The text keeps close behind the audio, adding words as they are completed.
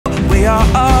We are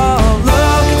all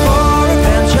looking for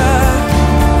adventure.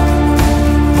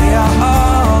 We are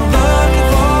all looking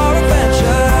for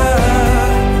adventure.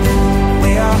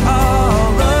 We are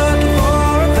all looking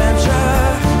for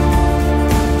adventure.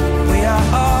 We are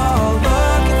all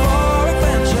looking for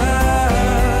adventure.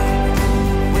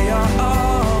 We are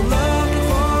all looking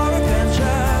for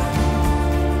adventure.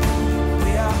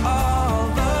 We are all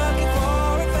looking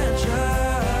for adventure.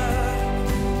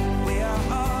 We are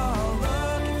all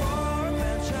looking for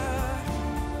adventure.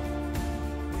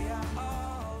 We are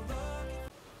all looking.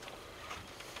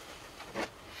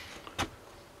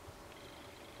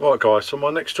 Right guys, so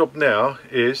my next job now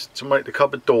is to make the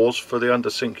cupboard doors for the under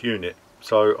sink unit.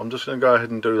 So I'm just going to go ahead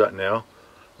and do that now.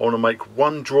 I want to make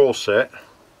one drawer set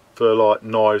for like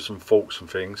knives and forks and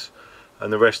things,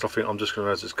 and the rest I think I'm just going to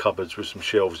have as cupboards with some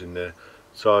shelves in there.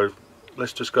 So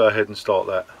let's just go ahead and start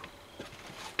that.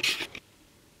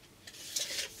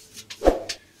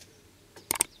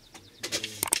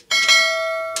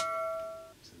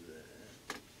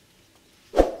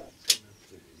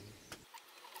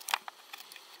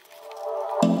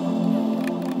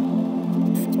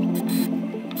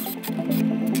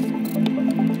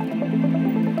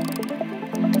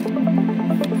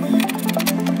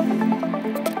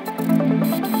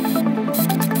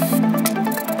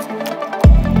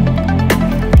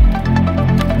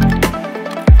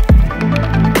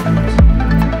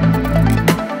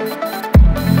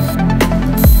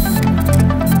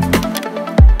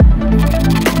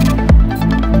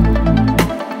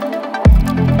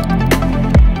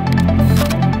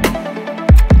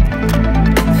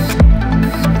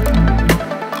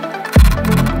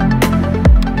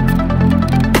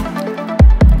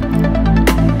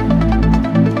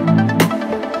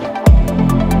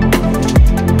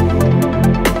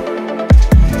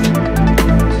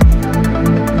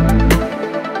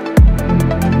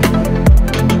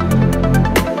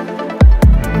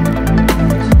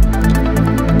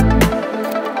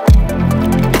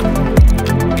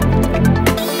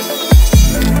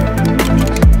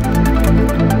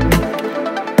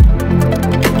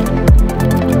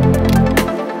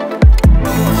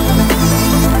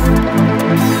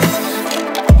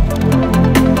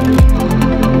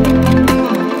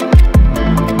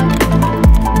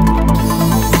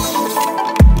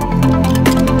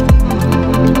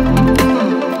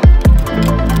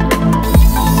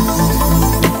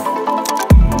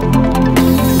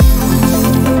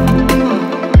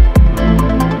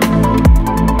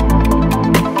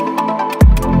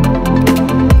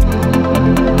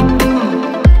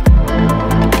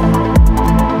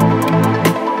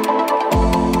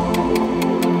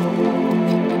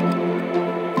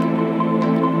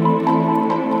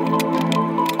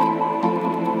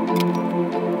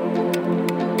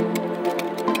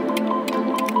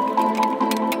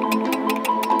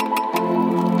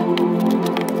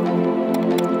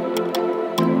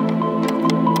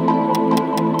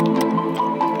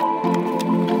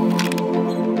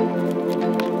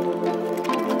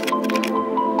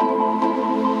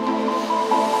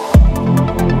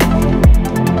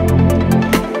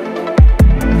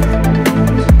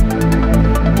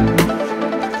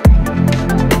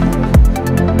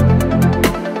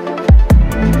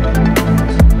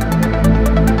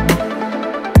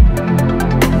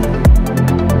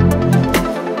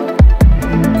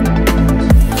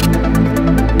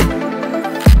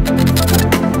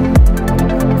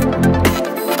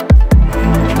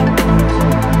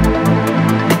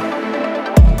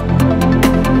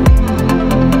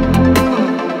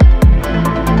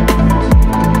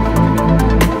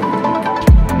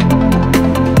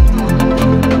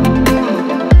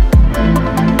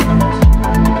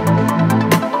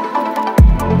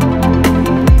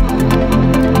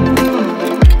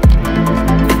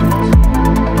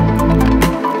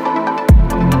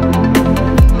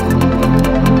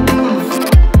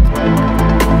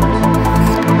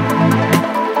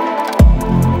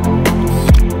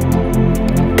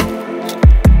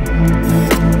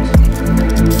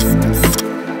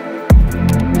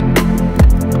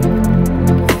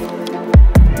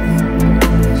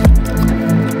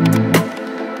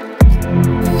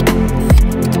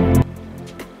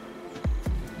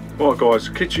 Right guys,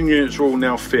 the kitchen units are all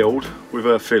now filled with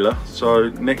a filler, so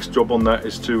next job on that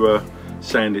is to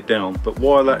sand it down. But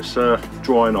while that's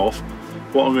drying off,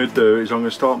 what I'm going to do is I'm going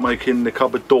to start making the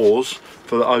cupboard doors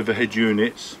for the overhead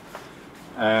units,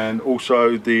 and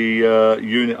also the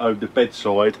unit over the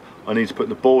bedside. I need to put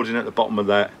the board in at the bottom of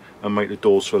that and make the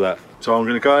doors for that. So I'm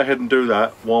going to go ahead and do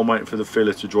that while I'm waiting for the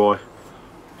filler to dry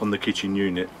on the kitchen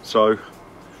unit. So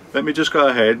let me just go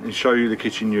ahead and show you the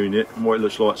kitchen unit and what it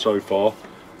looks like so far,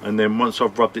 and then once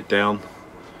I've rubbed it down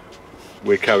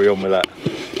we'll carry on with that.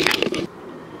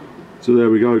 So there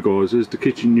we go, guys, there's the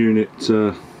kitchen unit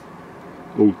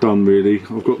all done really.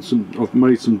 I've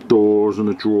made some doors and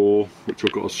a drawer which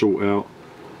I've got to sort out.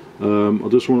 I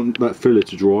just want that filler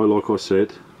to dry, like I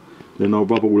said, then I'll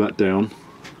rub all that down.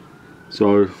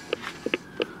 So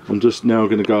I'm just now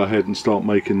going to go ahead and start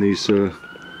making these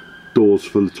doors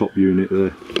for the top unit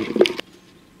there.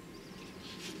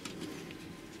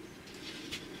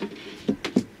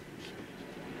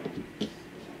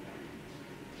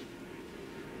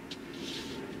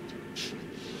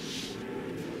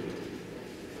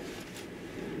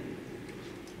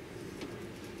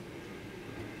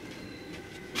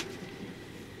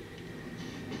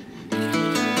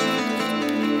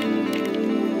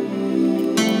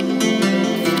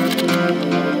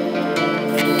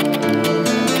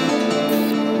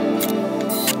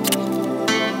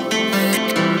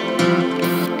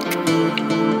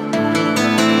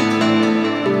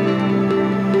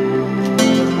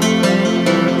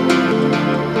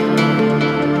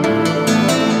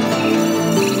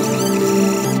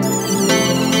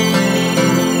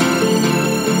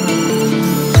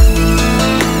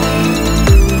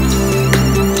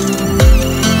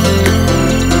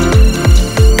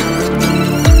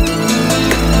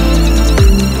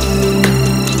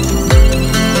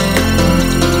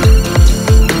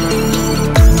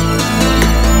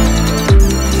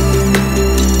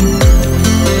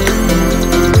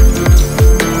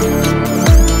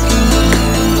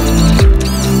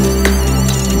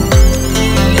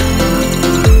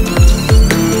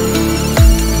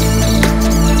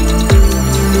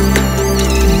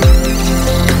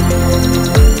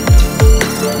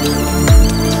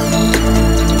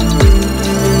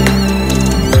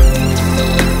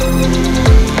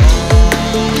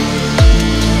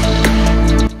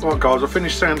 Guys, I've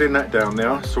finished sanding that down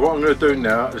now, so what I'm going to do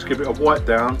now is give it a wipe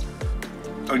down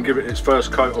and give it its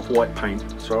first coat of white paint.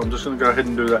 So I'm just going to go ahead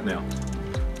and do that now.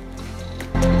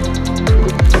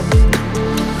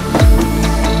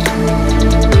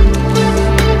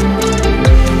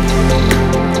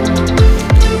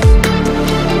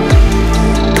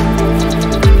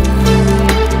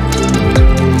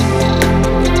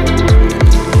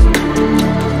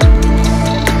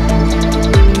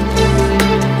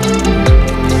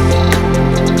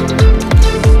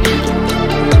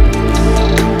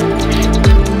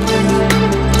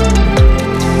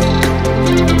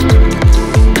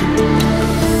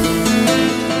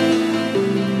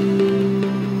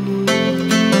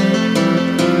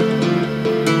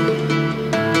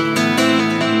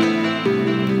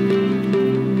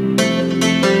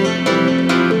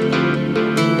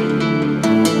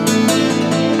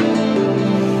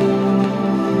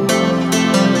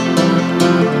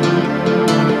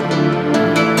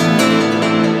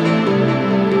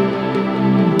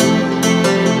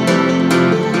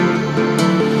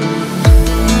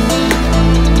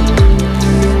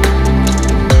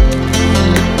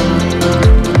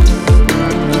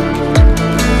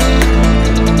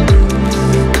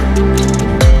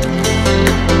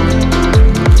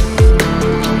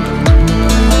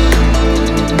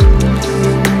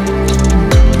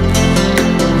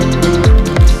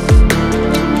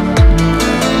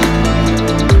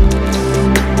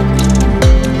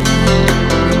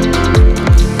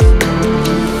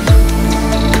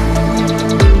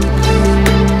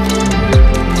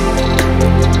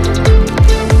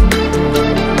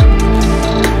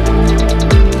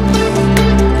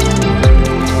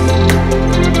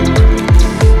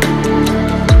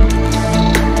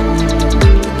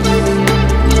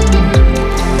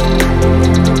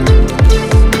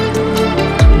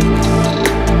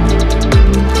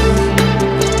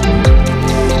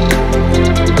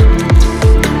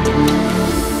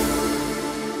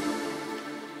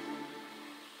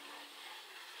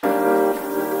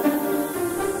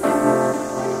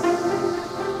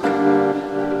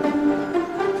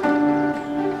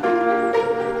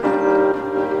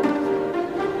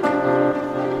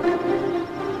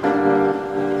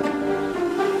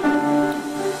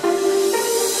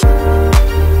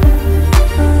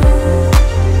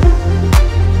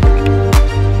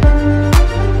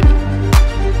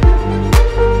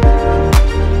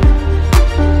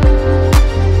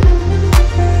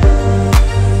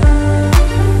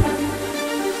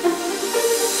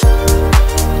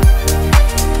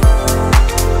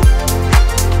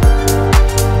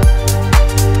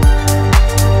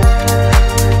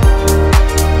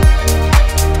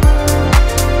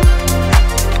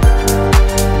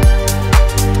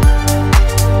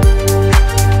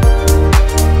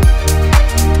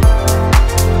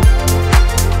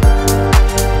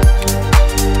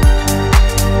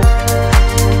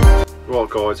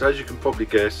 Guys, as you can probably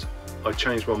guess, I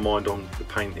changed my mind on the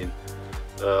painting.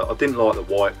 I didn't like the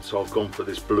white, so I've gone for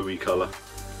this bluey colour.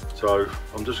 So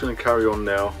I'm just going to carry on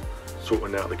now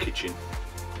sorting out the kitchen.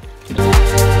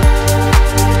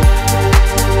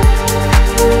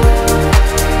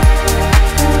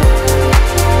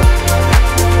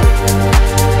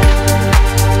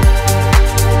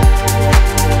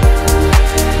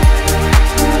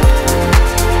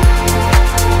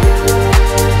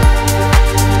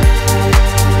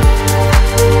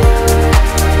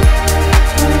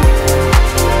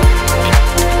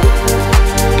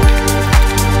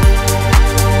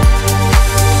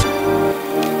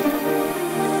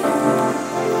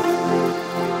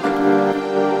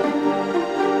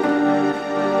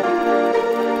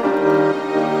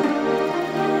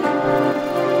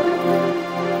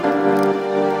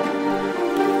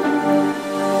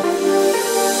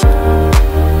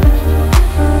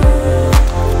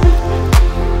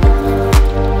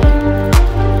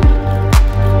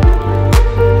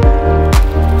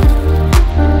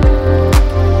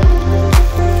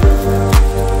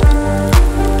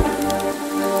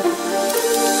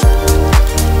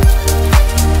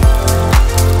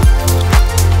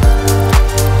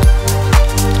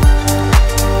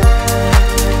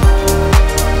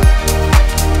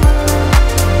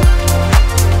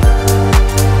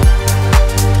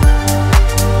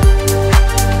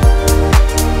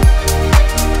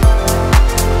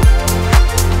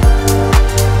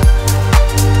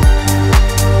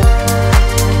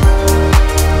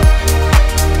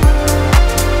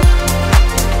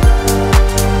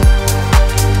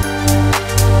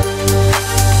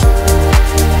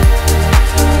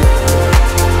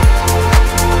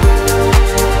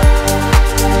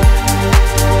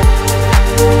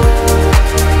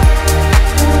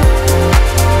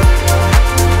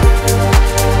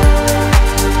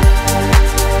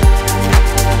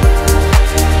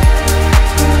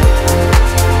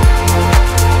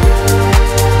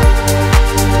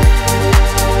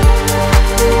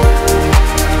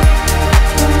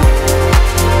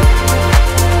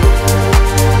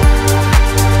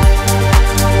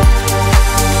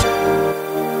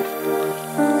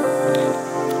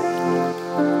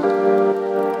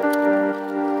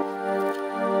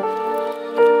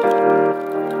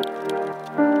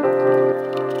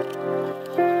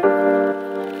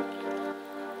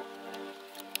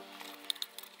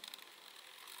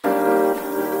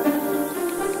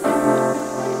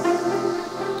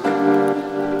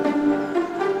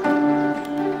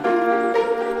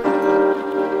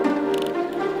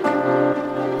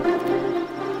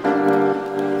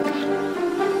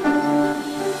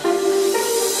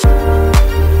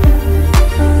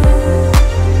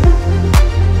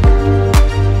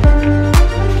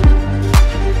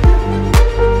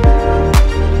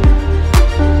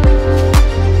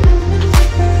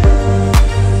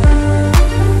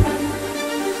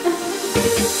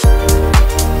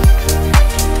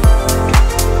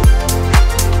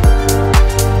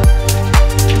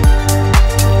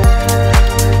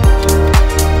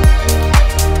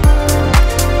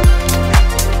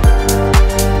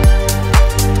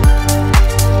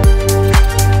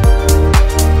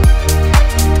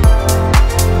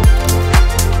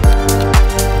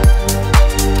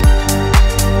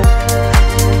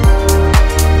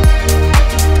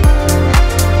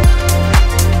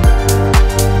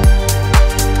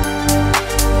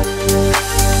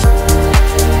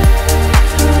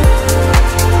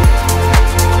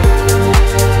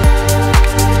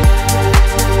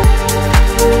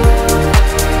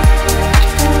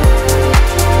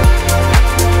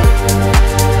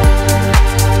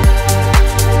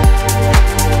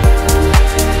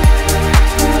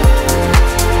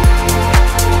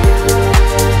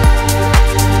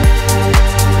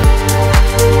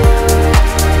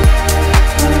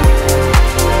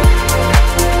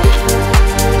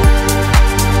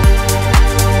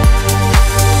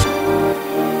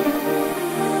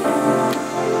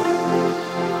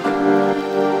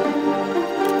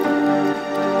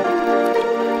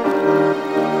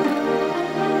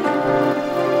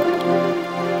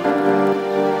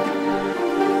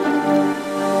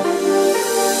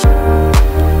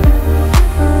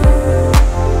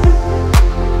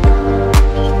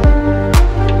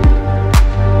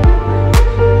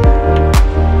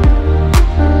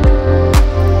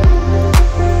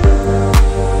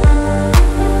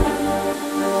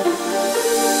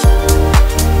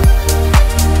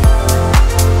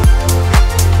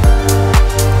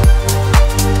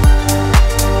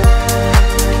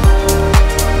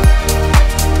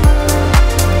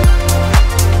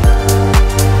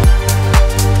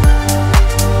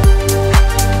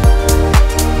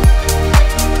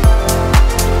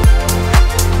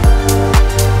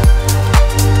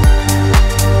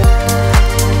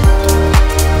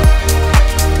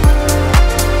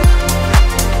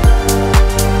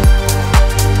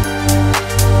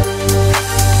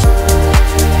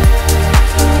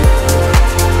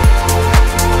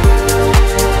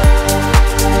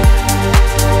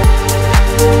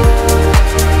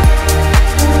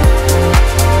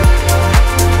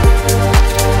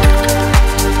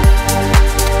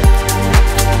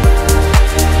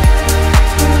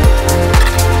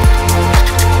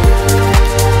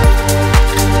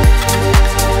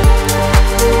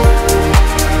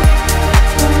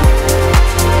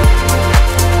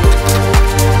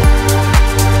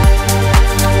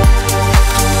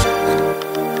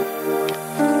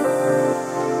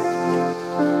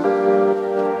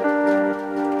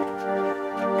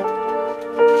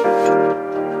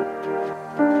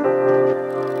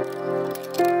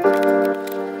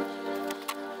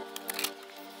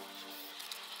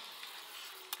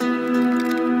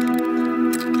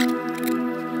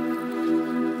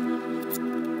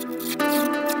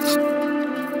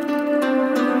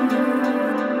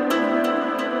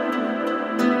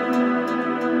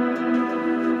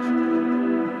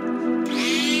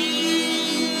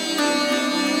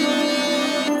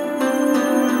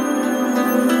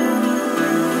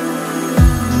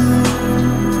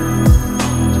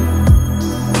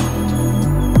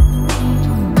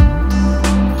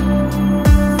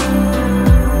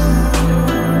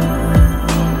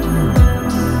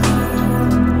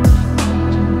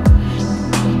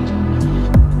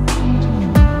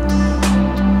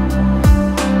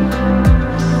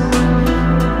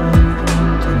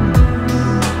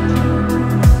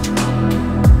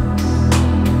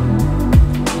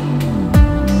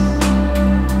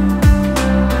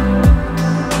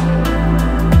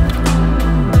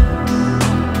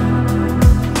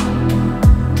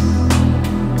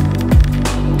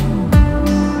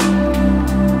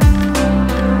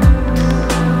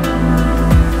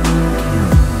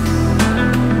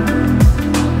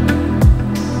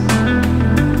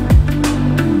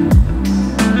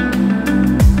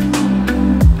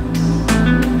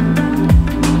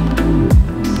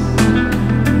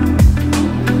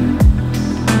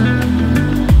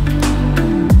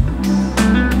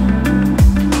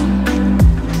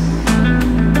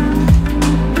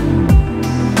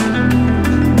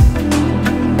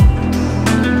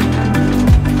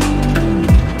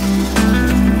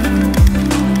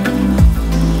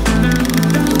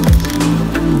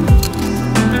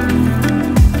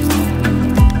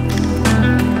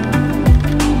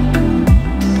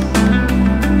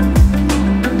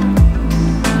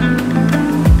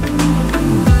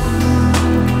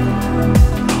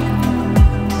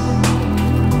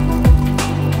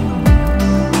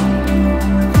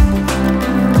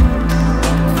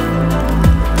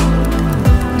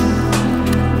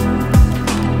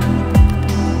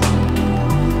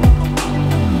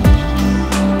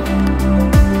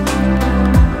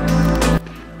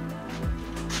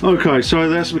 Okay, so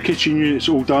that's the kitchen units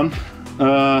all done.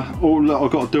 All that I've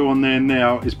got to do on there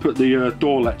now is put the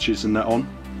door latches and that on.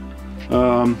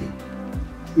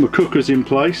 My cooker's in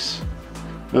place.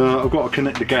 I've got to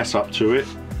connect the gas up to it.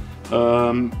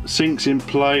 Sink's in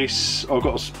place. I've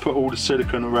got to put all the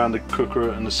silicone around the cooker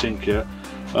and the sink here.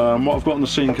 What I've got on the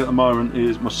sink at the moment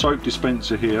is my soap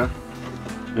dispenser here,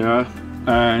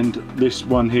 and this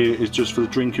one here is just for the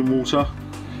drinking water,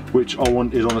 which I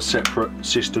wanted on a separate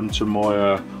system to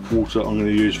my water I'm going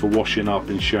to use for washing up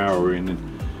and showering.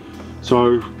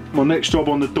 So my next job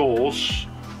on the doors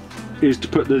is to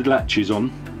put the latches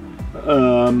on.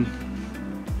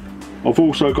 I've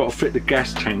also got to fit the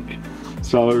gas tank.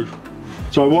 So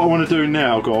what I want to do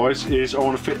now, guys, is I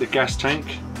want to fit the gas tank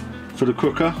for the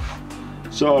cooker.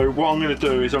 So what I'm going to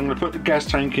do is I'm going to put the gas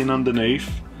tank in underneath,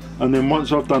 and then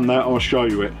once I've done that I'll show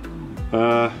you it.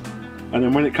 And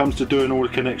then when it comes to doing all the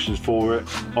connections for it,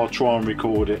 I'll try and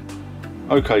record it.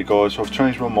 Okay guys, so I've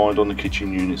changed my mind on the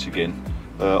kitchen units again.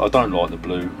 I don't like the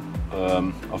blue.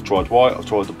 I've tried white, I've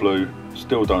tried the blue,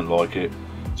 still don't like it.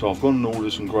 So I've gone and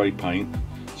ordered some grey paint.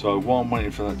 So while I'm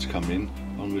waiting for that to come in,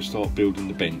 I'm going to start building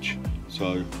the bench.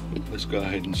 So let's go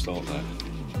ahead and start that.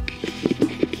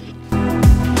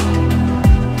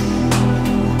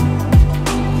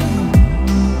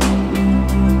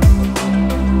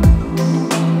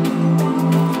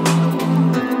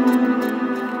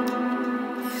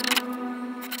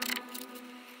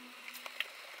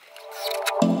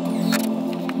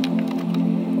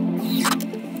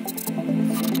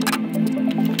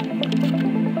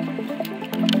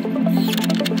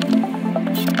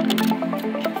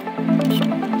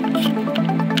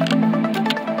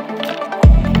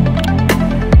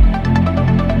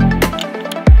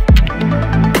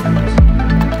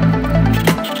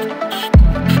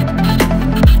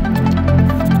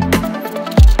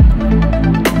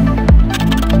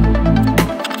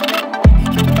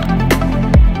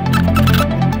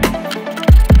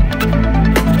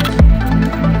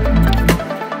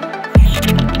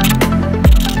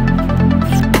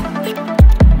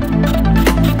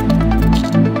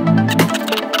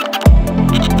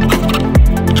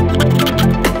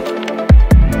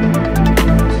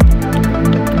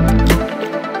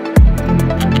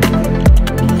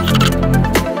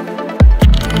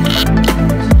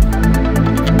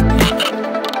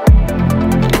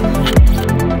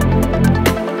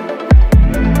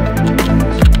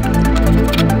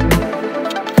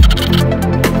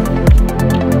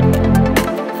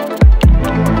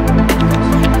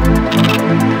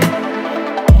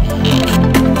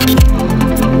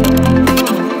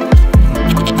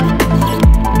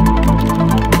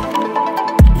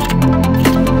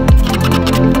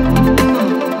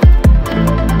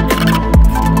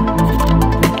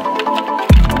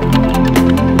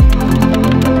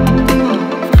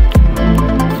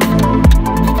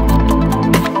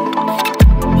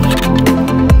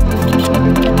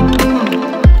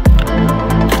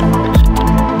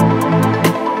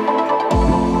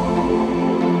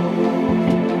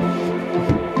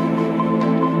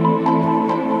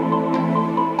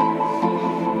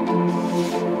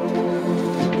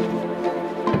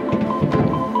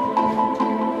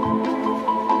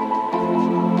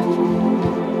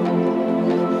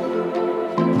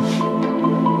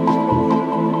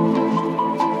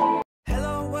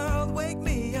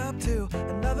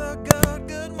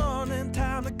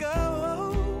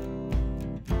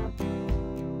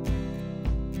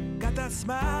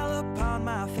 Smile upon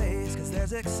my face, 'cause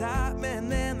there's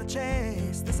excitement in the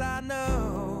chase, this I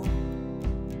know.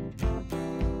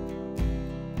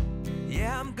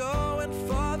 Yeah, I'm going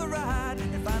for the ride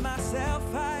and find myself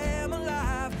high